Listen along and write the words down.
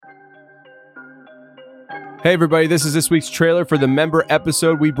Hey everybody, this is this week's trailer for the member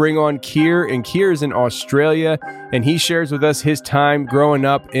episode. We bring on Keir, and Keir is in Australia, and he shares with us his time growing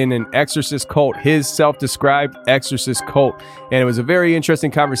up in an Exorcist cult, his self-described Exorcist cult. And it was a very interesting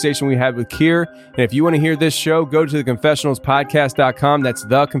conversation we had with Keir. And if you want to hear this show, go to theconfessionalspodcast.com. That's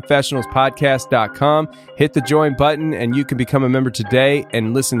theconfessionalspodcast.com. Hit the join button, and you can become a member today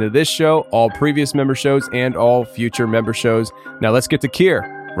and listen to this show, all previous member shows, and all future member shows. Now let's get to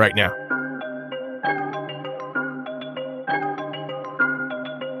Keir right now.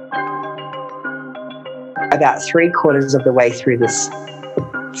 About 3/4 of the way through this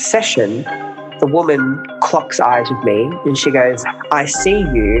session, the woman clocks eyes with me and she goes, "I see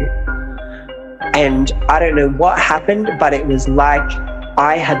you." And I don't know what happened, but it was like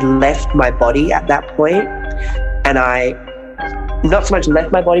I had left my body at that point, and I not so much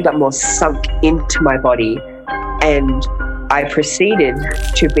left my body, but more sunk into my body. And I proceeded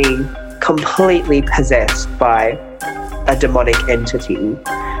to be completely possessed by a demonic entity.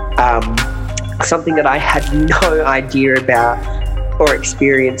 Something that I had no idea about or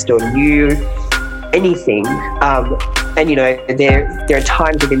experienced or knew anything. And you know, there are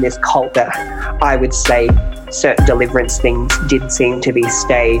times within this cult that I would say certain deliverance things did seem to be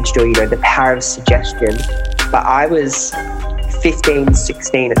staged, or, you know, the power of suggestion. But I was 15,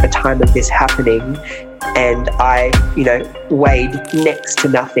 16 at the time of this happening, and I, you know, weighed next to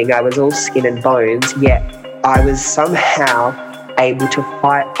nothing. I was all skin and bones, yet I was somehow able to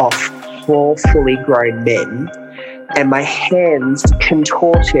fight off 4 fully grown men, and my hands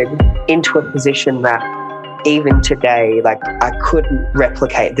contorted into a position that even today, like, I couldn't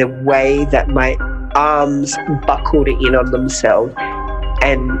replicate. The way that my arms buckled in on themselves,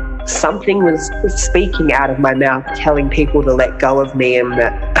 and something was speaking out of my mouth, telling people to let go of me, and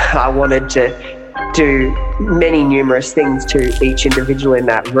that I wanted to do numerous things to each individual in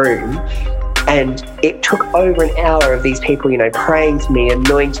that room. And it took over an hour of these people, you know, praying to me,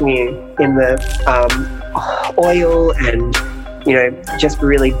 anointing me in the oil, and, you know, just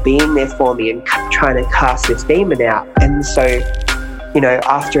really being there for me and trying to cast this demon out. And so, you know,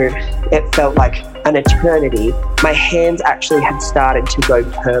 after it felt like an eternity, my hands actually had started to go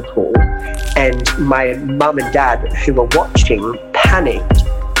purple, and my mum and dad, who were watching, panicked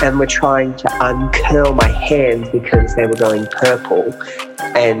and were trying to uncurl my hands because they were going purple.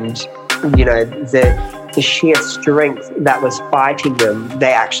 And you know, the sheer strength that was fighting them,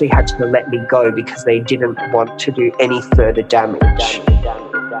 they actually had to let me go because they didn't want to do any further damage.